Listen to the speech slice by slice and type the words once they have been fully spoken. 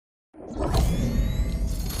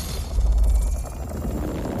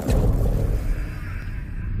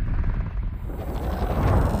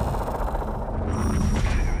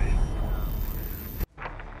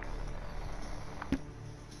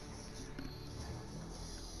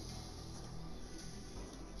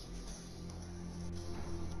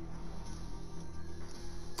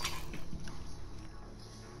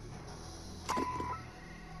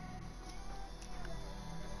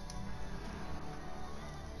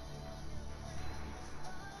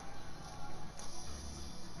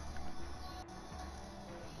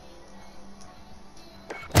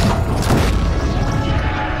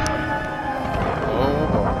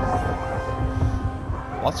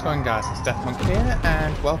What's going on, guys? It's Deathmonk here,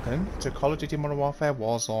 and welcome to Call of Duty Modern Warfare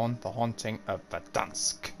Warzone, The Haunting of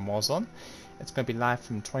Verdansk Warzone. It's going to be live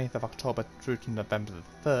from 20th of October through to November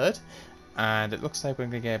the 3rd, and it looks like we're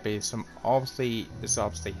going to be some, it's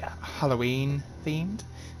obviously Halloween themed,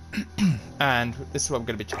 and this is what we're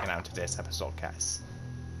going to be checking out in today's episode, guys.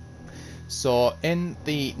 So, in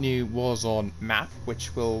the new Warzone map,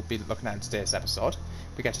 which we'll be looking at in today's episode,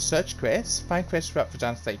 we get to search crates, find crates throughout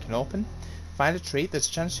Verdansk that you can open. Find a treat, there's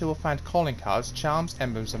a chance you will find calling cards, charms,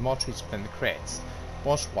 emblems and more treats within the crates.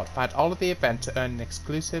 Watch what? Find all of the event to earn an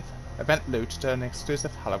exclusive event loot to earn an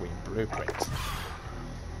exclusive Halloween blueprint.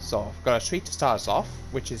 So I've got a treat to start us off,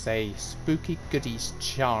 which is a spooky goodies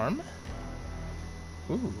charm.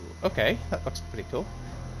 Ooh, okay, that looks pretty cool.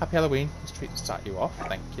 Happy Halloween, this treat to start you off,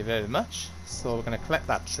 thank you very much. So we're going to collect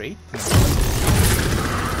that treat.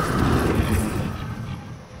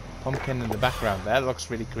 Pumpkin in the background there,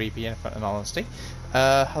 looks really creepy in honesty.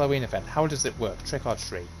 Halloween event, how does it work? Trick or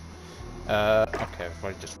treat? Okay, I've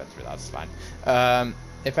already just went through that, that's fine.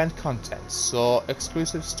 Event content, so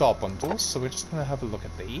exclusive store bundles, so we're just going to have a look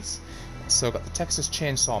at these. So we've got the Texas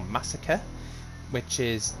Chainsaw Massacre, which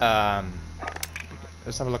is,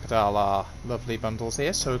 let's have a look at our lovely bundles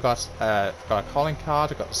here. So we've got a calling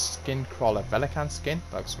card, we've got the Skin Crawler Velikan skin,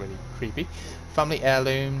 that looks really creepy. Family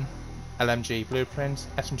Heirloom, LMG Blueprint,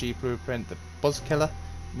 SMG Blueprint, the Buzz Killer,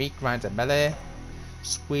 Meat Grinder Melee,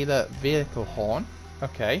 Squealer Vehicle Horn.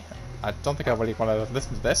 Okay, I don't think I really want to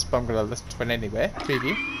listen to this, but I'm going to listen to it anyway.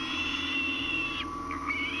 Preview.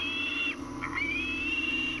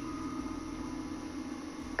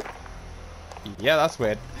 Yeah, that's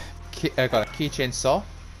weird. Got a Keychain Saw,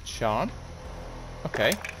 Charm.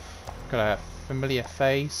 Okay, got a Familiar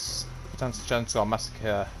Face, Verdansk Chainsaw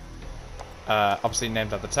Massacre. Obviously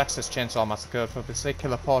named after the Texas Chainsaw Massacre, for the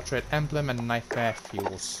Killer Portrait Emblem and Nightmare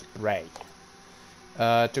Fuel Spray.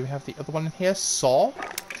 Do we have the other one in here? Saw.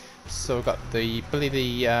 So we've got the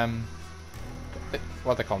Billy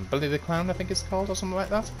what they call him? Billy the Clown, I think it's called, or something like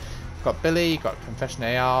that. We've got Billy, got Confession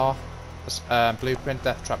AR, Blueprint,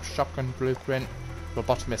 Death Trap Shotgun Blueprint,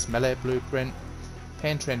 Lobotomist Melee Blueprint,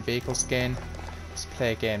 Pain Train Vehicle Skin,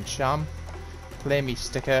 Play Game Charm, Play Me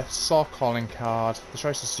Sticker, Saw Calling Card, the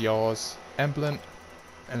choice is yours, Emblem,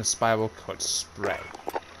 and a Spiral Cut Spray.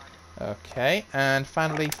 Okay, and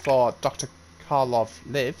finally for Dr. Karlov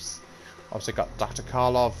Lives, obviously got Dr.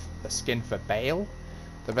 Karlov, the skin for Bale,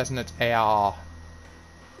 the Resonant AR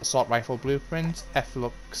Assault Rifle Blueprint,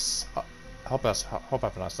 F-Lux, I hope I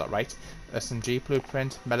pronounced that right, SMG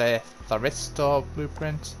Blueprint, Melee Tharisto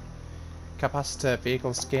Blueprint, Capacitor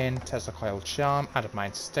Vehicle Skin, Tesla Coil Charm,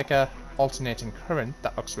 Adamine Sticker, Alternating Current,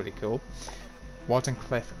 that looks really cool, Warden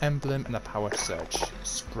Cliff Emblem, and a Power Surge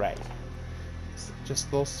Spray. Is it just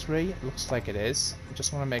those three? It looks like it is. I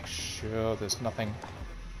just want to make sure there's nothing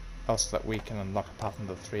else that we can unlock apart from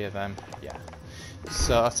the three of them. Yeah.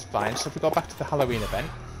 So that's fine. So if we go back to the Halloween event,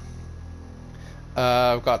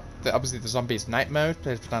 we've got obviously the Zombies Night mode,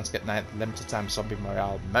 plays Verdansk at night, limited time Zombie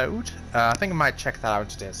Morale mode. I think I might check that out in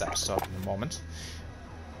today's episode in a moment.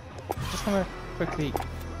 Just want to quickly...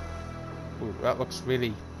 Ooh, that looks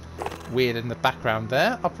really weird in the background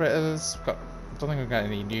there. Operators, I don't think we've got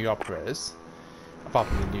any new operators, apart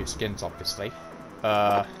from the new skins, obviously.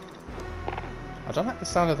 I don't like the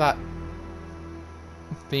sound of that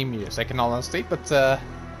theme music in all honesty, but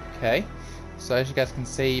okay. So as you guys can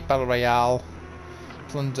see, Battle Royale,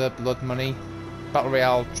 Plunder, Blood Money, Battle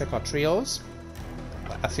Royale Trick or Trios.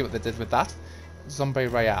 I see what they did with that. Zombie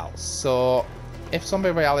Royale. So if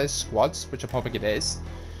Zombie Royale is squads, which I probably it is,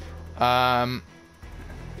 in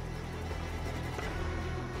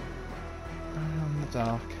the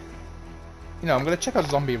dark. You know, I'm going to check out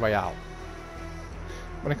Zombie Royale.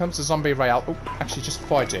 When it comes to Zombie Royale... Oh, actually, just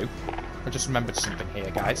before I do, I just remembered something here,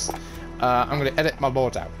 guys. I'm going to edit my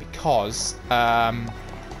loadout because I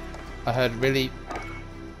heard really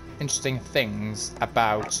interesting things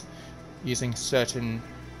about using certain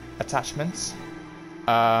attachments.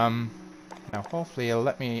 Now, hopefully it'll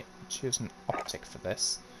let me choose an optic for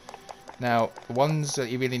this. Now, the ones that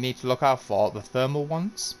you really need to look out for are the thermal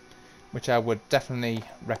ones, which I would definitely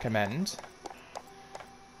recommend.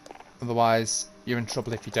 Otherwise, you're in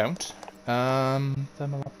trouble if you don't.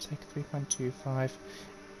 Thermal optic 3.25.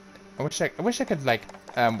 I wish I could like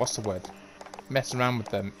what's the word? Mess around with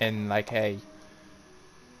them in like a.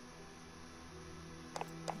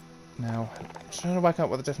 Now, I'm trying to work out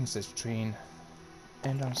what the difference is between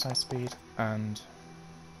aim down sight speed and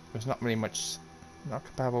there's not really much. Not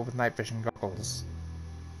compatible with night vision goggles.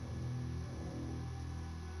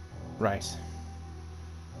 Right.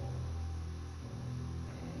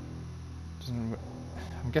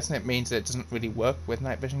 I'm guessing it means it doesn't really work with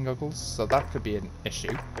night vision goggles, so that could be an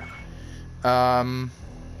issue. I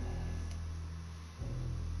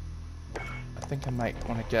think I might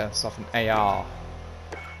want to get myself an AR.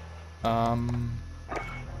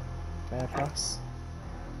 Bear pass.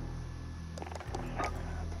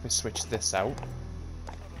 Probably switch this out.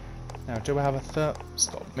 Now, do I have a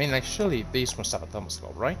thermoscope? I mean, like, surely these must have a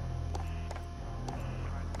thermoscope, right?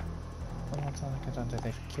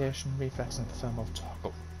 Identification, reflex, and thermal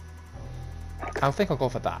toggle. I think I'll go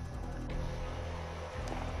for that.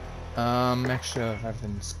 Make sure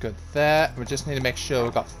everything's good there. We just need to make sure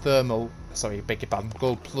we've got beg your pardon,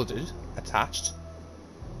 gold-blooded attached.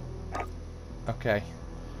 Okay.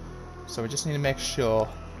 So we just need to make sure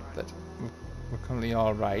that we're currently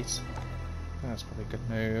alright. That's probably a good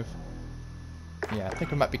move. Yeah, I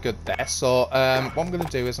think we might be good there. So, what I'm going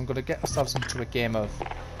to do is I'm going to get ourselves into a game of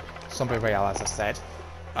Zombie Royale, as I said.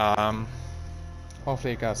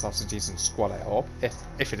 Hopefully, get ourselves a decent squad, I hope.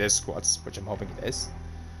 If it is squads, which I'm hoping it is.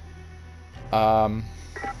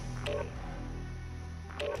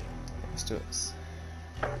 Let's do this.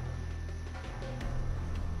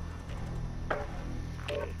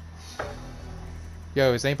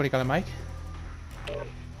 Yo, is anybody got a mic?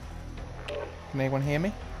 Can anyone hear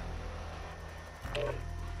me?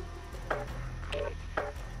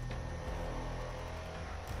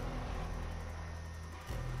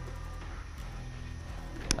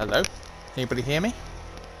 Hello? Anybody hear me?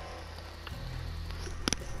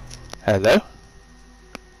 Hello?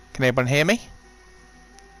 Can anyone hear me?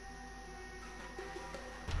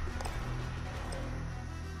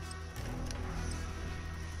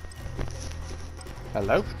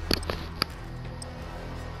 Hello?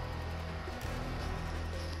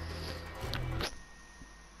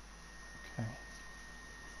 Okay.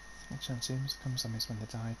 Zooms comes zombies when they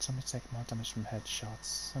died. Zombies take more damage from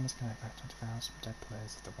headshots. Zombies can act back 20,000 from dead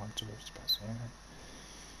players if they want to reach the person.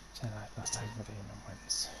 So like last time for the human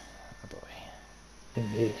wins. Oh boy.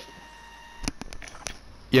 Indeed.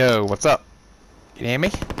 Yo, what's up? Can you hear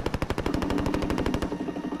me?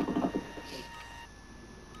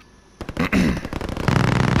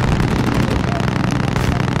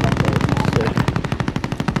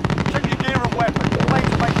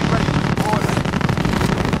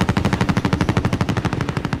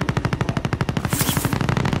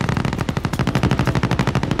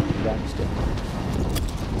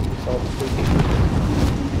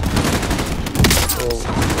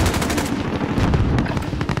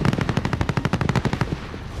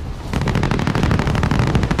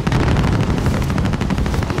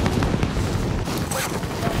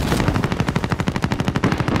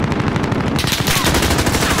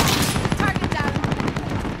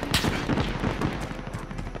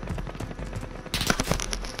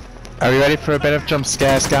 Are we ready for a bit of jump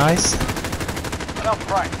scares, guys? Enough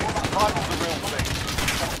practice. Time for the real thing.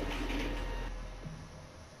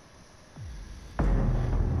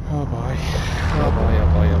 Oh boy. Oh boy, oh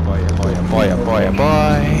boy, oh boy, oh boy, oh boy, oh boy, oh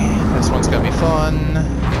boy. This one's gonna be fun.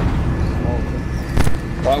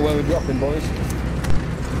 Right, where we're dropping, boys?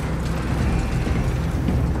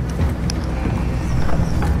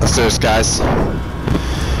 Let's do this, guys.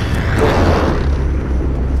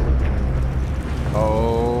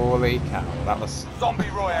 Holy cow, that was... Zombie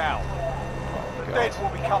Royale. Oh, The dead will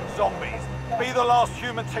become zombies. Be the last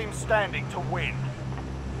human team standing to win.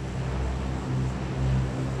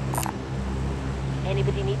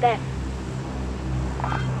 Anybody need that?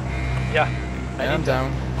 Yeah. Yeah, I'm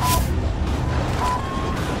down.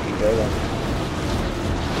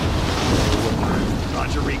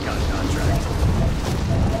 Roger recon contract.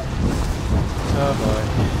 Oh boy.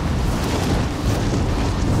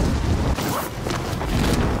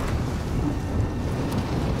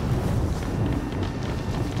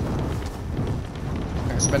 I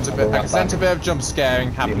can sense a bit of jump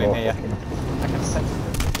scaring happening here. I can sense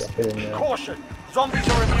it. Caution! Zombies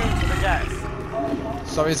are immune to the gas.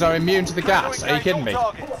 Zombies are immune to the gas? Are you kidding me?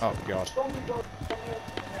 Oh god.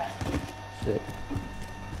 Sick.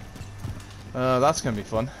 That's gonna be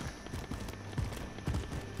fun.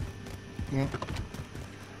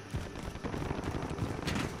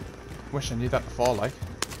 Wish I knew that before, like.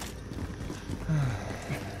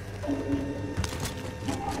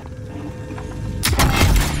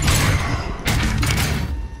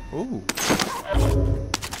 Ooh.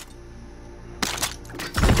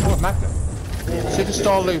 Oh, a magnet.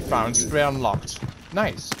 Superstore loot found, spray unlocked.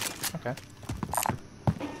 Nice. Okay.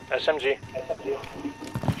 SMG.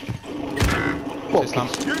 What?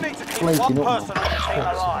 You need to keep one person on the team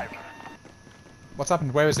alive. What's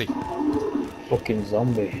happened? Where is he? Fucking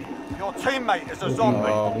zombie. Your teammate is a zombie.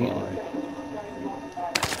 Oh boy.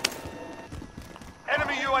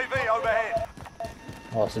 Enemy UAV overhead.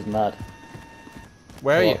 Oh, this is mad.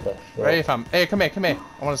 Where are you? What the Where are you, fuck? fam? Hey, come here, come here.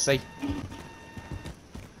 I want to see.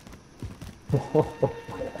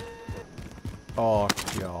 Oh,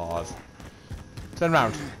 God. Turn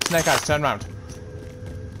round. Snake eyes, turn round.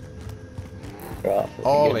 Right,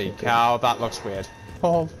 Holy cow, that looks weird.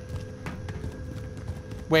 Oh.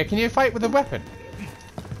 Wait, can you fight with a weapon?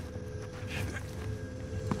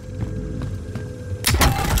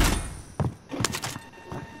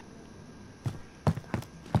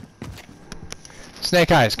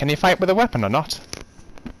 Snake eyes, can you fight with a weapon or not?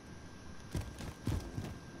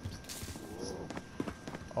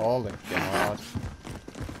 Holy God.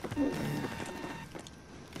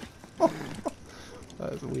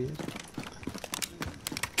 That is weird.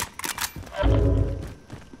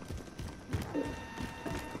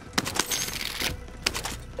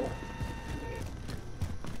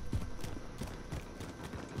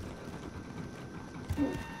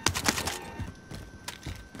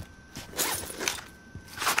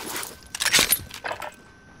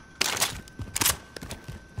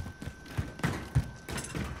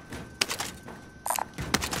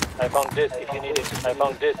 I found this if you need it. I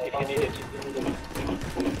found this if you need it.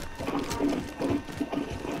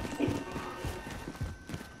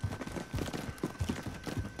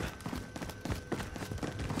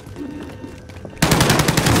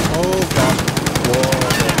 Oh God.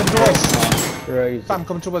 Whoa. Come to us! Crazy. Fam,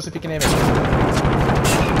 come to us if you can hear me.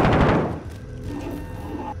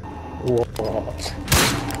 What?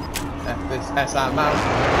 F this SR mouse.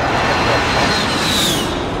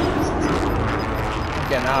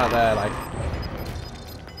 Getting out of there, like.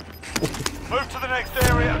 Move to the next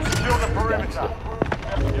area and secure the perimeter.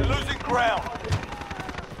 You're losing ground.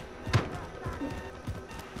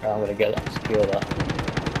 I'm gonna get that, secure that.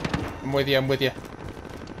 I'm with you, I'm with you.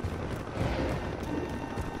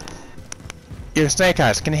 You're Snake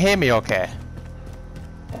Eyes, can you hear me okay?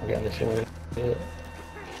 I'll get this away. Yeah.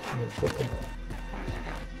 Fucking.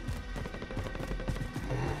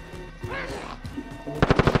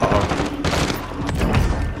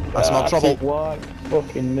 I smell trouble. Why?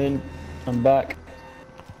 Fucking mint. I'm back.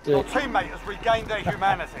 Your teammate has regained their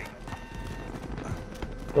humanity.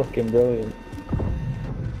 Fucking brilliant.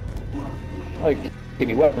 Like, give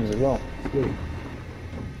me weapons as well. Sweet.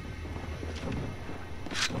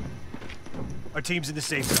 Our team's in the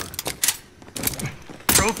safe zone.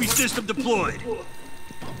 Trophy system deployed.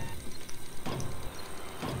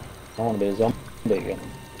 I want to be a zombie again.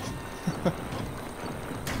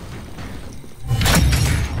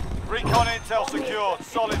 Recon intel secured.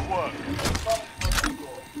 Solid work.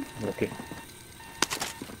 Lucky.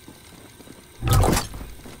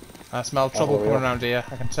 I smell trouble coming around here,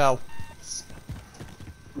 I can tell. It's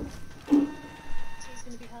going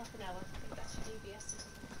to be half an hour. I think that's your DBS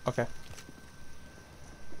certificate. Okay.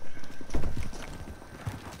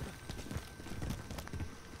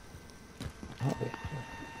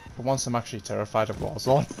 For once I'm actually terrified of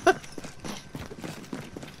Warzone.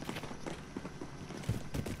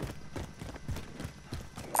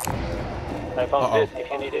 I found this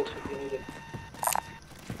if you need it.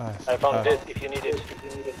 I found this if you need it.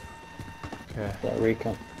 Okay, That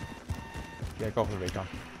recon. yeah, go for the recon.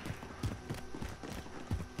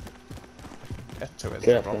 Get to it.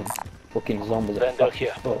 Careful. Fucking zombies are Vendor fast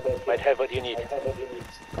here. as fuck. Might have what you need.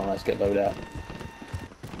 Come on, let's get loaded out.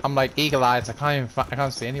 I'm like eagle eyes. I can't even. I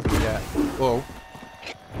can't see anybody yet. Whoa!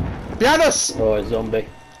 Behind us! Oh, a zombie.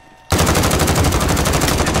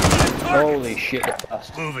 Holy shit, they're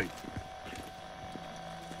fast. Moving.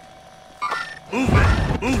 Move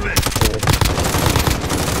it! Move it!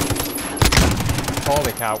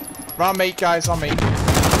 Holy cow! Round me, guys, on me.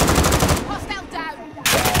 Hostile down!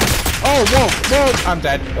 Oh, whoa, whoa! I'm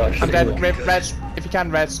dead. Oh, shit, I'm dead. yeah. Res, if you can,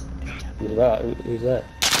 res. Who's that? Who's that?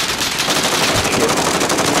 Shit.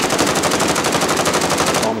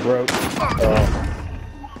 On the rope. Oh.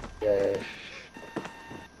 Yeah.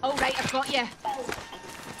 Oh, right, I've got you.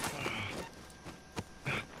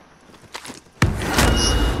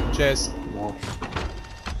 Cheers. Nice.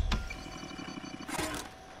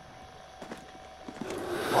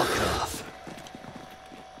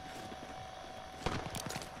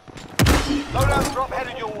 Loadout drop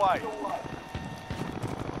headed your way.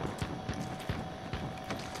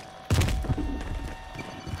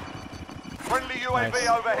 Friendly UAV Nice.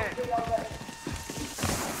 overhead.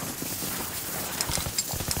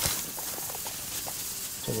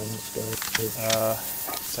 Someone's going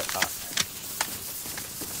Set back.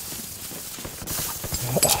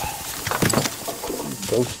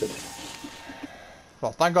 ghosted.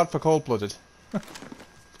 Well, thank God for cold-blooded.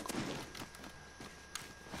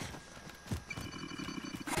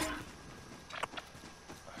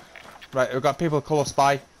 Right, we've got people close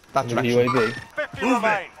by. That The direction. UAV. 50 Move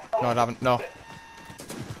remain. No, I haven't. No.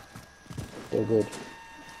 They're good.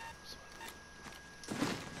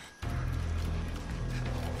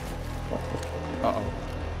 Uh oh.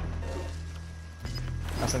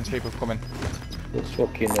 I sense people coming. It's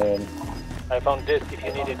fucking I found this if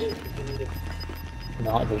you need it.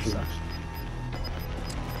 night vision.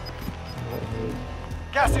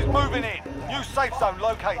 Gas is moving in. New safe zone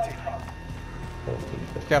located.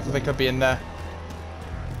 Careful, they could be in there.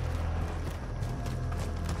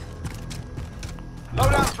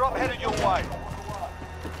 Loadout drop headed your way.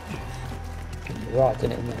 Right,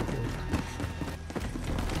 isn't it?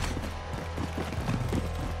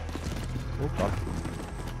 Oh god.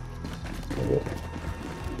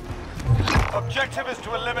 Objective is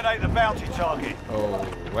to eliminate the bounty target. Oh,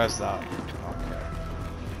 where's that? Okay.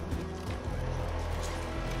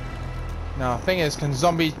 Now, thing is, can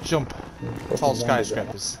zombies jump tall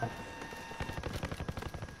skyscrapers?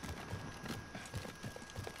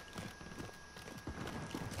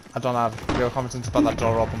 I don't have real confidence about that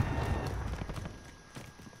door open.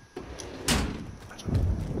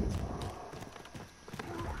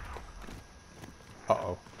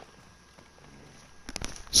 Uh-oh.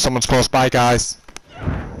 Someone's close by, guys.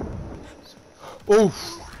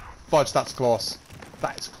 Oof! Fudge, that's close.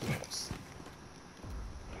 That is close.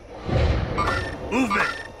 Move it!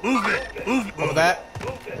 Move it! Move it! Over there.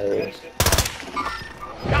 There it is.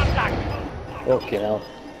 Fucking hell.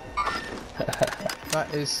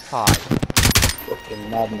 That is high. Fucking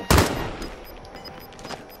madness.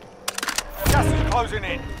 Gas is closing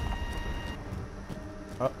in.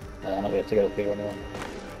 Oh. I'm not going to get up here anyway.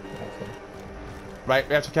 Right,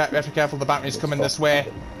 we have to be careful. The bounty's coming this way.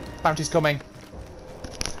 Bounty's coming.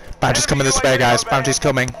 Bounty's coming this way, guys. Bounty's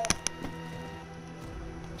coming.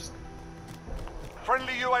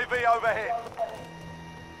 Friendly UAV overhead.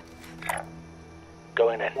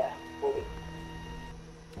 Going in.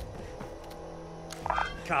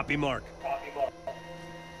 Copy, Mark.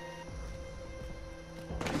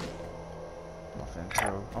 Nothing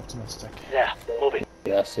too optimistic. Yeah, moving.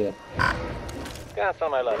 Yeah, I see it. Gas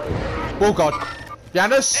on my left. Oh god!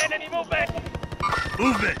 Behind us! Enemy movement!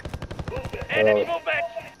 Move it! Enemy movement!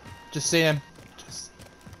 Just see him. Just.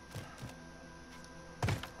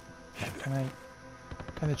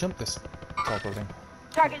 Can I jump this tall building?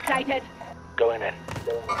 Target sighted. Going in.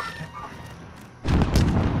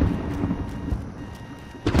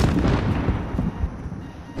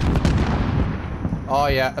 Oh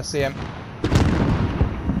yeah, I see him.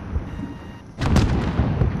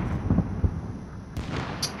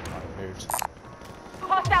 Moved.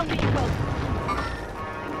 Hostile vehicle.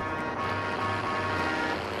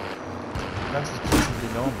 That's just be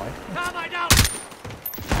known, Mike. Come on down!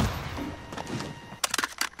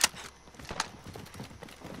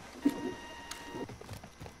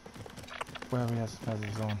 Where are we at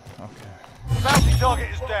the zone? Okay. Bounty target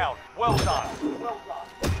is down. Well done.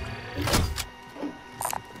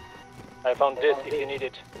 I found this if you need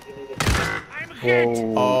it. I'm hit!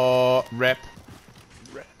 Oh, rip.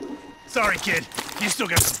 Sorry, kid. You still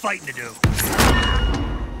got some fighting to do.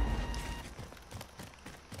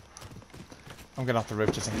 I'm getting off the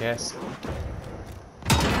roof just in case.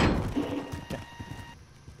 Okay.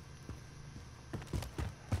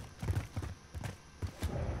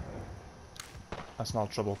 I smell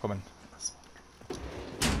trouble coming.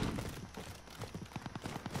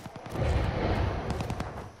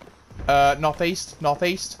 Northeast.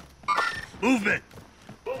 Northeast. Movement!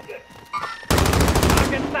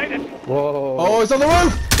 Whoa! Oh, he's on the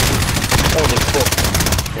roof! Holy fuck!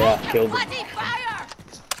 Yeah, killed him.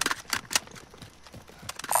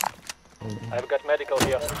 I've got medical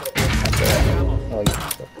here. Oh,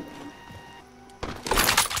 yeah.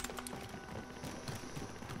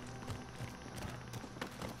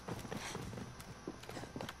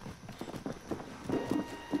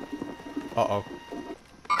 Uh-oh.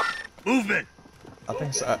 Movement! I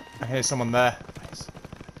think so. I hear someone there. Nice.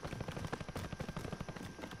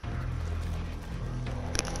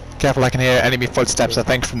 Careful, I can hear enemy footsteps, I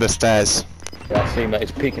think, from the stairs. Yeah, I see him.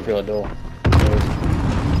 He's peeking through the door.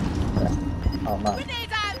 Oh man.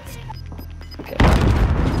 Okay.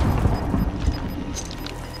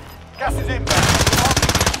 Gas is inbound.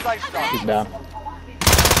 Safe zone. He's down.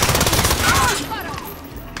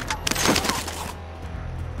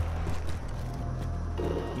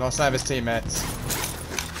 No sign of his teammates.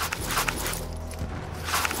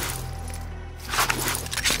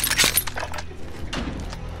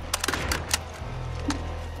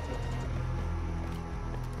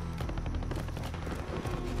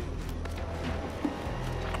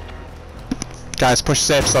 Guys, push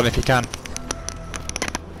safe zone if you can.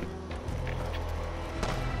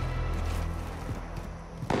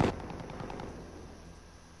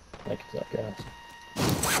 Make it to that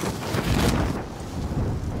gas.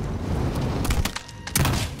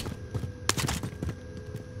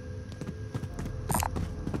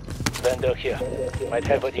 Vendor here. Might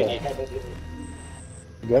have what you need.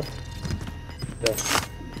 Go. Go.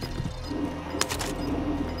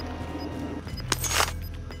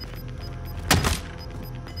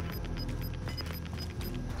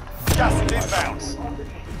 Gas is inbound.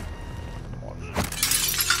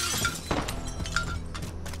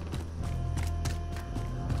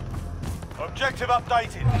 Objective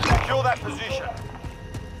updated. Secure that position.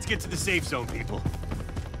 Let's get to the safe zone, people.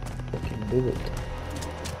 Fucking do it.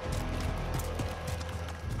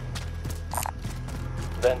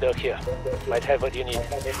 Vendor here. Might have what you need.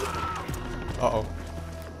 Uh-oh.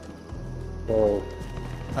 Oh.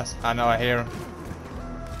 I know, I hear him.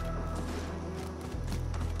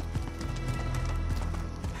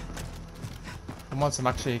 And once I'm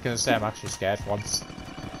actually gonna say I'm actually scared once.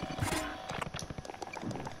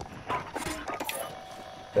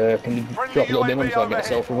 Can you drop a little bit of money so I get a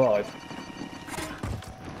self-revive?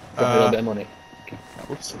 Drop a little bit of money.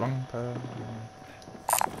 Oops, wrong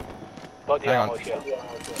Body Hang armor on.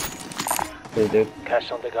 here. Do.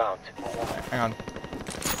 Cash on the ground. Hang on.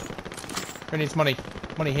 Who needs money?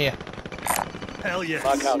 Money here. Hell yes.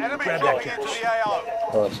 Mark out. Enemy Grab dropping that into cash. the AO.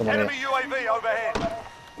 Oh, someone Enemy here. UAV overhead.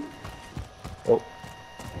 Oh.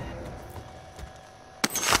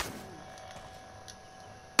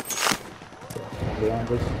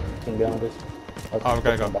 Behind us. Thing behind us. Oh, we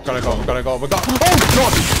gotta go. Gotta go. Gotta go. We got. Oh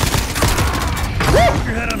Keep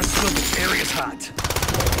your head on a swivel. Area's hot.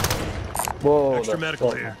 Whoa. Extra the medical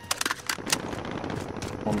fuck, here.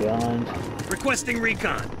 One behind. Requesting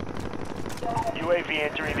recon. UAV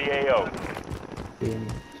entering the AO.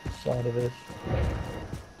 Inside of us. God.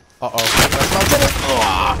 Uh oh. That's not it.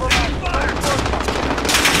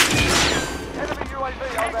 Enemy UAV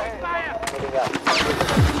overhead. Moving out.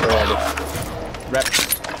 Where are they? Rep.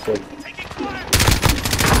 Good.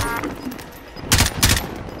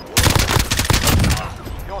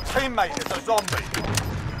 Your teammate is a zombie.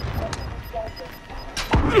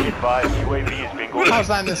 Advised UAV has been How's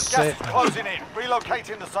that in this Gas shit? is closing in.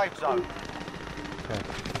 Relocating the safe zone. Okay.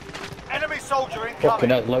 Enemy soldier Fucking incoming.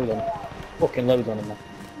 hell, load on. Fucking load on them, man.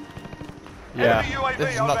 Yeah. Enemy UAV This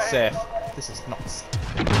is not overhead. safe. This is not safe.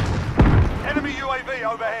 Enemy UAV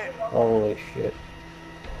overhead. Holy shit.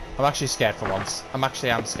 I'm actually scared for once. I'm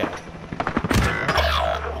scared.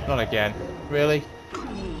 Not again. Really?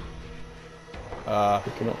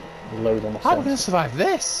 Picking up load on the How am I side. gonna survive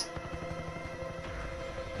this?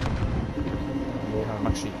 I'm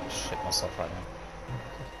actually shit myself right now.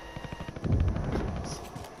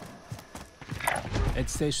 Aid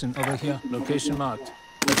station over here. Location marked.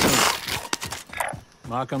 Let's go.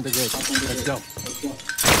 Mark on the grid. Let's go. Look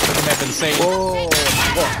at Meb and say, Whoa!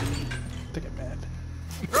 What? look at Meb.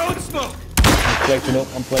 Throwing smoke.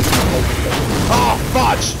 I'm flaking up. Oh,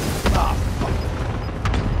 fudge! Oh,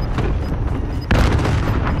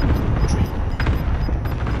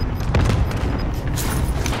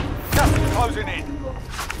 Gas is closing in.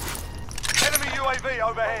 Enemy UAV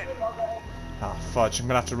overhead. oh, fudge. I'm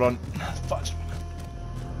gonna have to run. Fudge.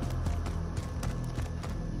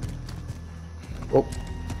 Oh,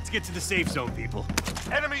 Let's get to the safe zone, people.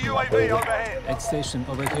 Enemy UAV overhead. Aid station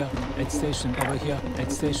over here. Aid station over here.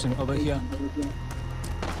 Aid station over here.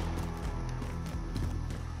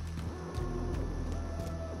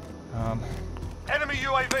 Enemy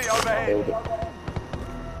UAV overhead. build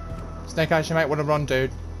it. Snake Eyes, you might want to run,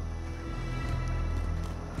 dude.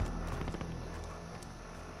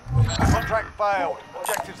 Contract failed.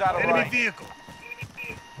 Objectives out of Enemy range. vehicle.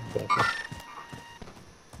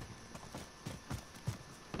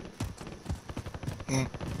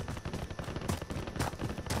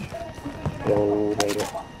 Go, later.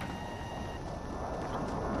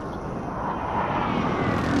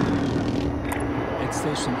 Aid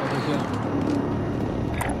station over here.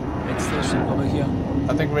 Aid station over here.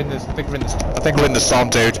 I think we're in the storm,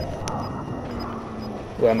 dude.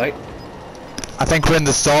 Where, mate? I think we're in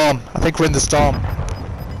the storm.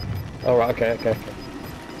 Oh, right, okay.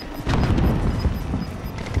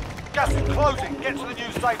 Gas is closing. Get to the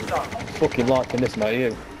new safe zone. Fucking liking this, mate,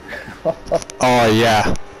 you. Oh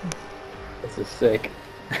yeah. This is sick.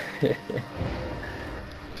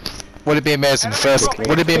 Would it be amazing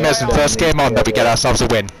first game on that we get ourselves a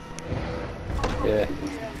win? Yeah.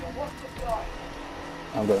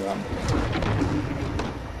 I'm going around.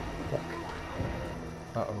 Fuck.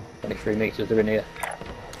 Uh-oh. 23 metres, they're in here.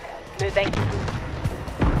 Moving.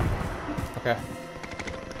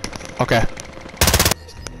 Okay.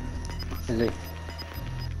 Is he?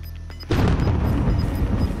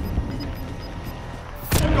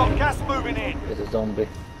 You've got Gas moving in. There's a zombie.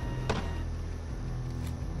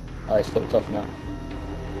 Oh, he's fucked off now.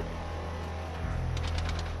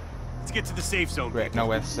 Let's get to the safe zone. Great,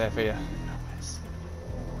 nowhere safe here.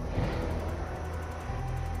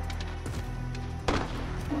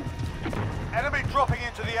 Enemy dropping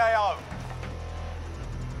into the AO.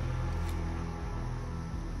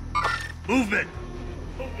 Movement.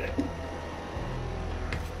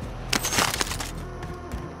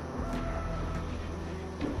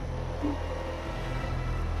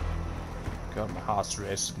 God, my heart's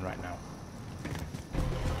racing right now.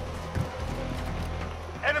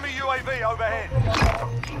 Enemy UAV overhead.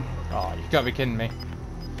 Oh, you gotta be kidding me.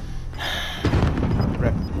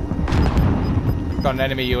 Rip. Got an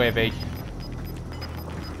enemy UAV.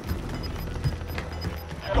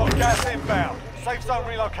 Got gas inbound. Safe zone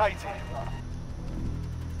relocated.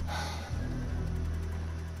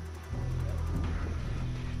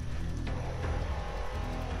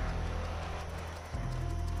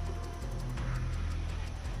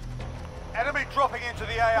 Enemy dropping into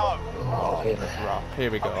the AO. Oh, here. Right, here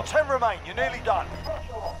we go. Only 10 remain. You're nearly done.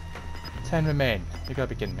 10 remain. You gotta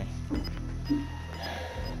be kidding me.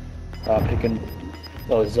 I'm picking.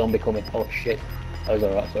 Oh, there's a zombie coming. Oh shit. Oh, it's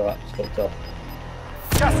alright, it's alright. It's fucked off.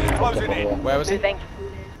 Gas is closing in. Where was he?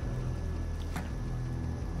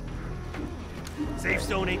 Safe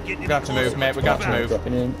zone ain't getting. We got to move, mate. We got to move.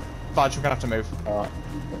 Dropping in. Fudge, we're gonna have to move. Alright.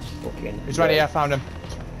 Let's fucking. He's right here. Found him.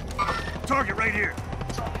 Target right here.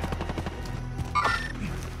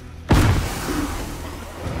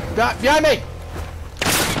 Behind me!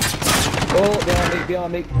 Oh,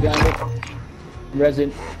 behind me.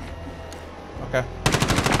 Resin. Okay.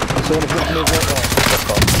 Someone is looking over.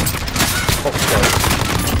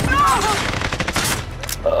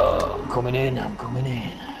 I'm coming in.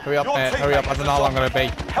 Hurry up, mate. Hurry up. I don't know how long I'm gonna be.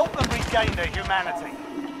 Help them regain their humanity.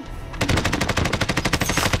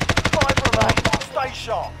 5 remain. Stay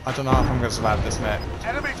sharp. I don't know if I'm gonna survive this, mate.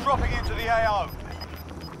 Enemy dropping into the AO.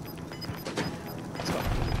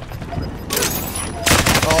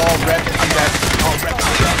 Oh, Red, I'm dead. Oh, Red.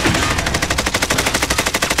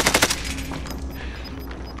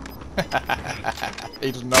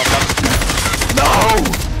 He doesn't know that. No!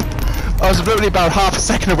 I was literally about half a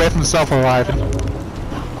second away from self-arriving. You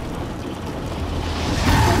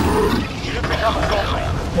become a zombie.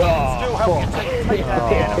 Still help your team take down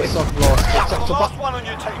the enemy. So close. That's the last one on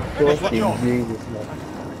your team. Finish the job. Jesus, man.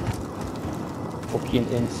 Fucking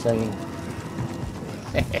insane.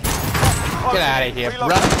 Get out of here, bro.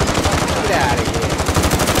 Get out of here.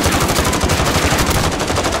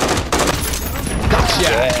 Gotcha!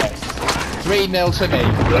 Yes. 3-0 to me.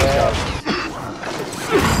 Yeah.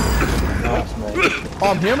 Nice, mate. Oh,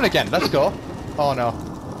 I'm human again. Let's go. Oh no.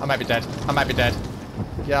 I might be dead.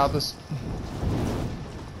 Yeah, this.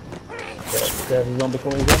 There's a zombie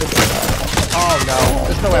coming. Oh no.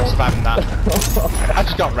 There's no way I'm surviving that. I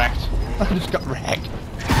just got wrecked. Enemy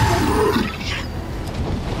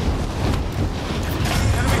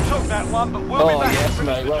took that one, but we'll be back to yes, finish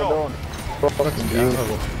mate. the Well job. done. Fucking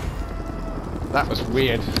beautiful. That was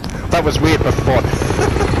weird. That was weird but fun.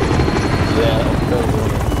 Yeah,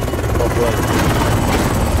 well played.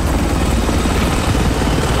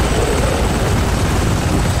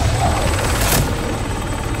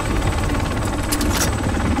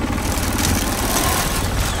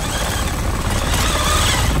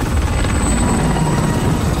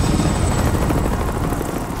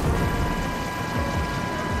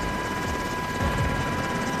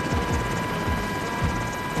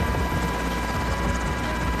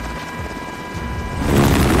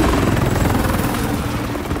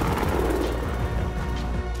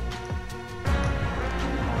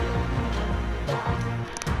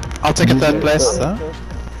 I'll take a third place. Huh?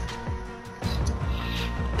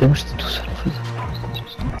 Temos